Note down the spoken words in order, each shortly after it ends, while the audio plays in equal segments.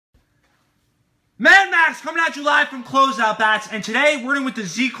bats coming at you live from Closeout Bats, and today we're in with the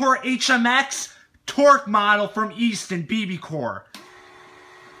ZCORE HMX Torq model from Easton BBCOR.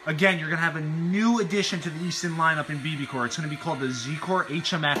 Again, you're going to have a new addition to the Easton lineup in BBCOR. It's going to be called the ZCORE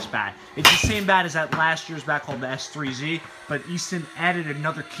HMX bat. It's the same bat as that last year's bat called the S3Z, but Easton added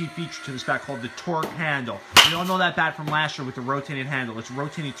another key feature to this bat called the Torq handle. We all know that bat from last year with the rotating handle. It's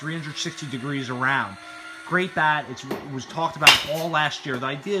rotating 360 degrees around. Great bat. It was talked about all last year. The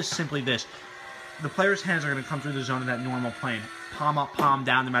idea is simply this. The player's hands are going to come through the zone of that normal plane. Palm up, palm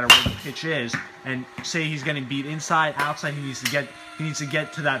down, no matter where the pitch is. And say he's getting beat inside, outside, he needs to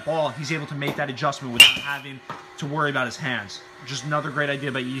get to that ball. He's able to make that adjustment without having to worry about his hands. Just another great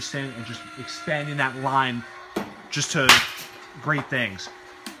idea by Easton, and just expanding that line just to great things.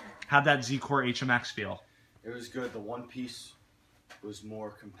 How'd that ZCORE HMX feel? It was good. The one piece was more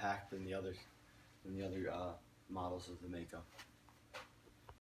compact than the other models of the makeup.